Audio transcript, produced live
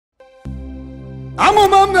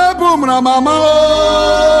Amumam ne boom mama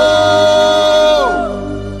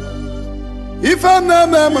if I'm ne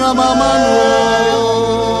mama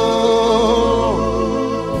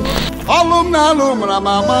alum na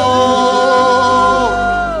mama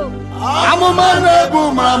amumam ne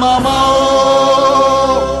boom mama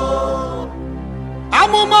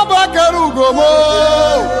amuma bakaru gomo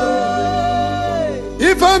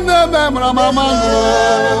if I'm ne mama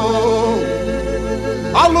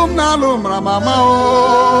alum na mama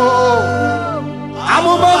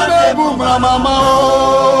amuma nebu mama.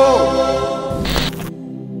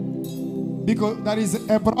 Because there is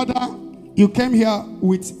a brother, you came here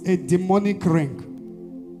with a demonic ring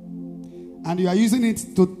and you are using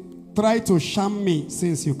it to try to sham me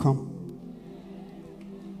since you come.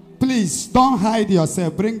 Please don't hide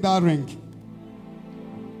yourself, bring that ring.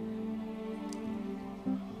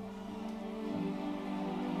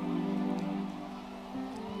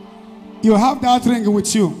 You have that ring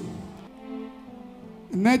with you.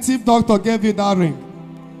 Native doctor gave you that ring.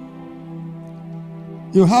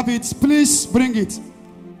 You have it. Please bring it.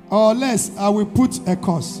 Or less, I will put a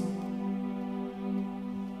curse.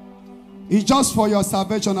 It's just for your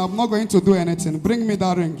salvation. I'm not going to do anything. Bring me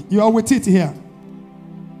that ring. You are with it here.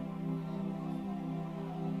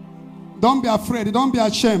 Don't be afraid. Don't be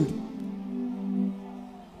ashamed.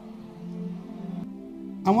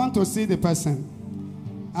 I want to see the person.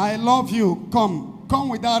 I love you. Come. Come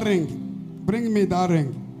with that ring. Bring me that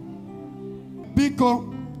ring. Biko,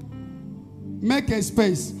 make a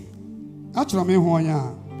space. Actually, me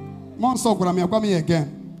hoya. Monso gura me again.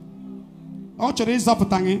 Actually, is up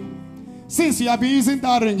tangi. Since you have been using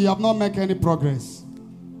that ring, you have not made any progress.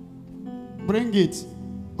 Bring it.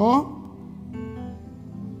 Oh.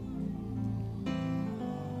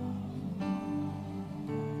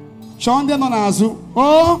 Shonde no nazu.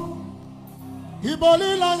 Oh.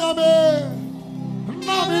 Hiboli langame,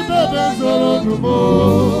 nami bebe zoro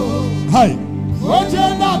dumo. Hi. Oche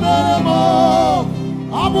na beremo,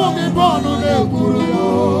 abu mi bonu ne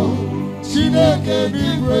kuruyo. Chineke mi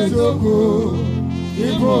kwezoko,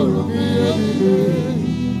 iboro mi ebile.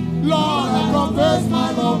 Lord, I confess my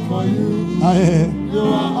love for you. You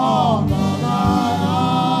are all that I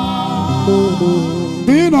am.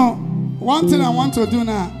 Do you know, one thing I want to do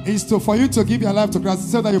now is for you to give your life to Christ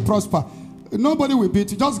so that you prosper. Nobody will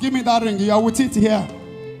beat you. Just give me that ring. You are with it here.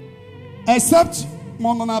 Except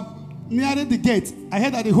near the gate. I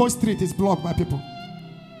heard that the whole street is blocked by people.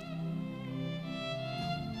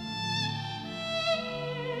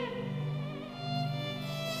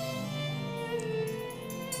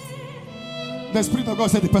 The Spirit of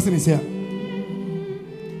God said the person is here.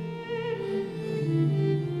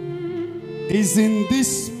 Is in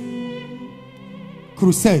this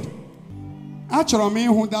crusade. Actually, me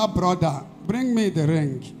who that brother. Bring me the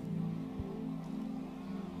ring.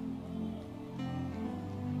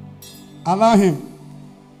 Allow him.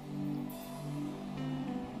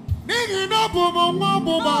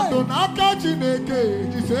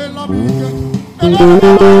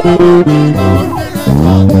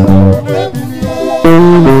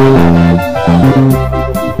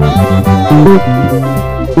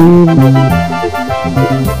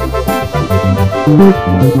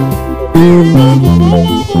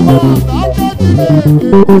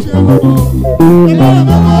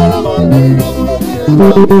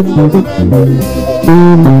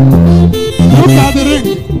 Look at the ring.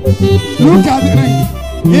 Look at the ring.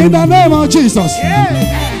 In the name of Jesus.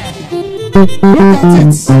 Look at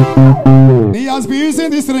it. He has been using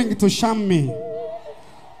this ring to sham me.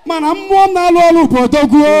 Man, I'm one na lolu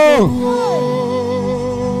potogu.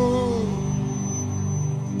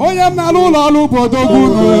 Oh, yam na lolu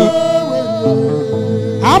potogu.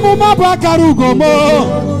 Amuma bakaru gomo.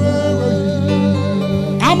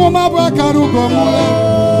 Amuma bakaru gomo.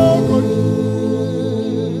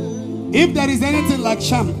 If there is anything like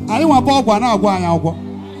sham, I want to go na agwa anya ogwo.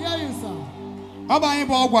 Oba yin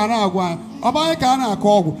bo ogwo na agwa. Oba yin ka na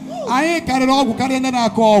akọ ogwo. Ayin karịrị ogwo karịrị ndị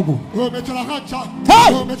na-akọ ogwo. O metara ha cha.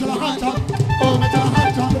 O metara ha cha. O metara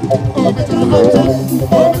ha cha. O metara ha cha.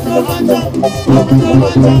 O metara ha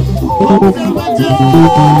cha. O metara ha cha. O metara ha cha.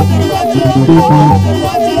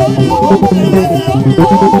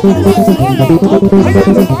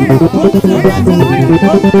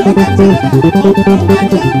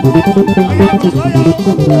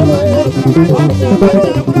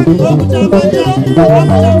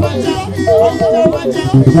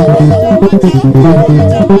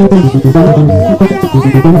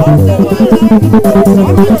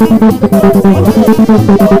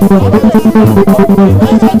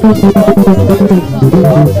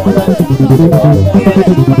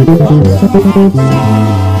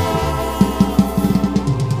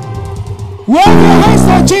 Wave your hands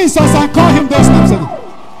to Jesus and call him those names.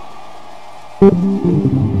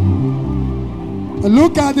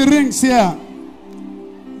 Look at the rings here.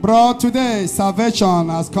 Bro, today salvation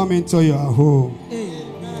has come into your home.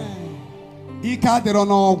 Amen.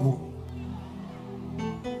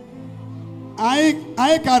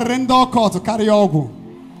 I can render court to carry ogu.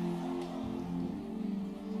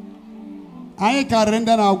 I can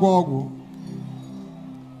render ogu.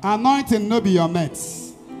 Anointing no be your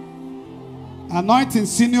mates. Anointing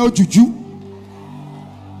senior juju.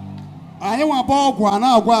 I want ogu and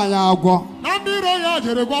ogu.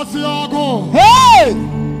 Hey!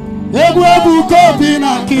 Ebuka Obi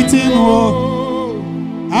na kitino.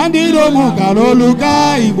 Andi do mu karolu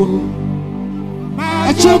gaibo.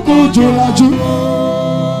 Chuku julaju.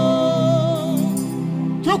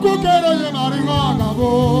 Chuku kere ye maringa gabo.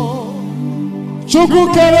 Chuku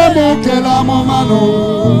kere mo kela mo mano.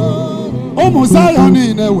 Omu Zion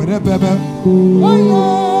ne were bebe.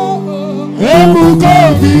 Ebuka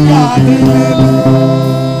Obi ga.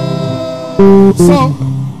 So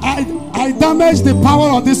I damage the power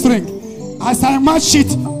of this ring. As I match it,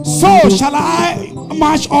 so shall I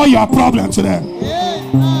match all your problems today.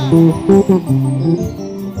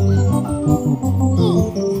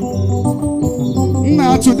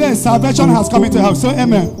 Now today salvation has come into house. So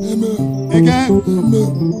amen. Amen. Again.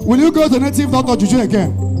 Amen. Will you go to native doctor Juju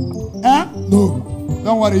again? Eh? No.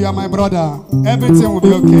 Don't worry, you are my brother. Everything will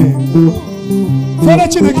be okay.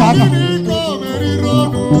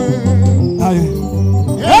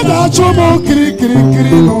 Chumu kiri kiri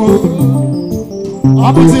kiri no.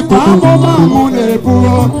 Abuzi pamo mamu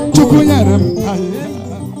nebuo. Chukwuebuka.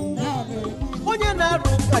 Onye na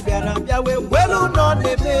ruka biara biawe welu no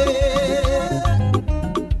nebe.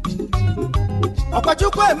 Opa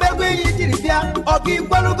chukwu emegwe yijiri bia. Ogi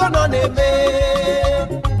kwelu go no nebe.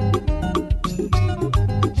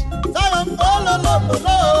 Zion lo lo lo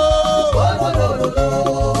lo.